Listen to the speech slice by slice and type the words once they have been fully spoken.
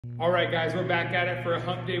All right, guys, we're back at it for a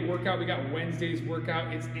hump day workout. We got Wednesday's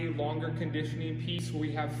workout. It's a longer conditioning piece where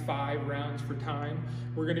we have 5 rounds for time.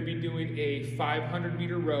 We're going to be doing a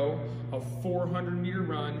 500-meter row, a 400-meter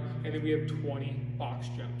run, and then we have 20 box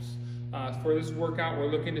jumps. For this workout, we're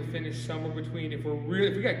looking to finish somewhere between, if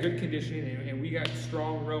we got good conditioning and we got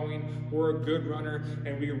strong rowing, we're a good runner,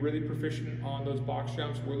 and we are really proficient on those box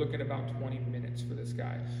jumps, we're looking at about 20 minutes for this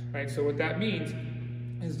guy. Right? So what that means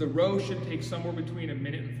is the row should take somewhere between 1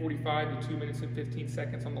 minute and 45 to 2 minutes and 15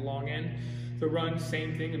 seconds on the long end. The run,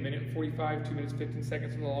 same thing, 1 minute and 45, 2 minutes, 15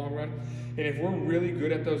 seconds on the long run. And if we're really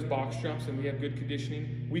good at those box jumps and we have good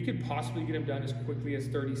conditioning, we could possibly get them done as quickly as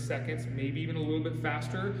 30 seconds, maybe even a little bit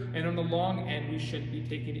faster. And on the long end, we shouldn't be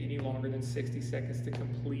taking any longer than 60 seconds to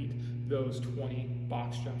complete those 20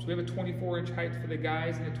 box jumps. We have a 24-inch height for the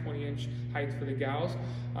guys and a 20-inch height for the gals.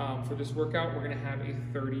 For this workout, we're gonna have a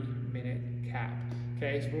 30-minute cap.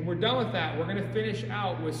 Okay, so when we're done with that, we're gonna finish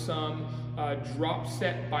out with some drop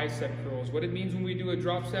set bicep curls. What it means when we do a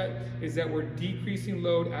drop set is that we're decreasing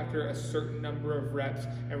load after a certain number of reps,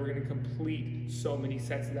 and we're gonna complete so many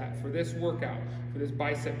sets of that. For this workout, for this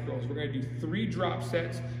bicep curls, we're gonna do 3 drop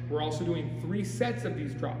sets. We're also doing 3 sets of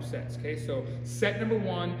these drop sets, okay? So set number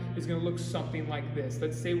 1 is gonna look something like this.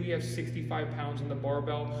 Let's say we have 65 pounds on the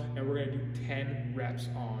barbell, and we're gonna do 10 reps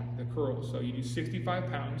on the curls. So you do 65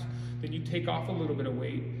 pounds, then you take off a little bit of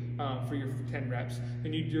weight for your 10 reps.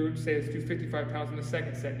 Then you do, say let's do 55 pounds in the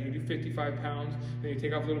second set, and you do 55 pounds, then you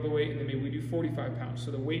take off a little bit of weight, and then maybe we do 45 pounds.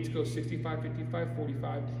 So the weights go 65, 55,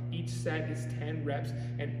 45. Each set is 10 reps,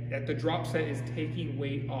 and at the drop set is taking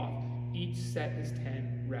weight off. Each set is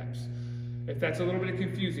 10 reps. If that's a little bit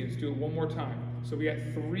confusing, let's do it one more time. So we got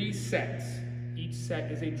 3 sets. Each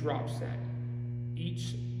set is a drop set.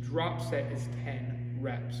 Each drop set is 10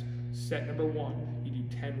 reps. Set number 1, you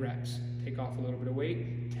do 10 reps. Take off a little bit of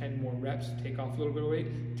weight, 10 more reps, take off a little bit of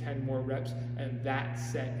weight, 10 more reps, and that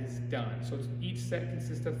set is done. So each set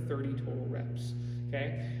consists of 30 total reps,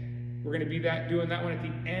 okay? We're gonna be doing that one at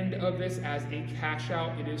the end of this as a cash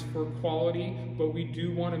out. It is for quality, but we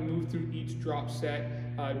do wanna move through each drop set.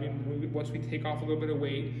 Once we take off a little bit of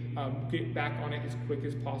weight, get back on it as quick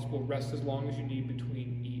as possible, rest as long as you need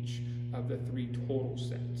between each of the 3 total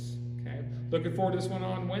sets, okay? Looking forward to this one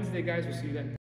on Wednesday, guys. We'll see you then.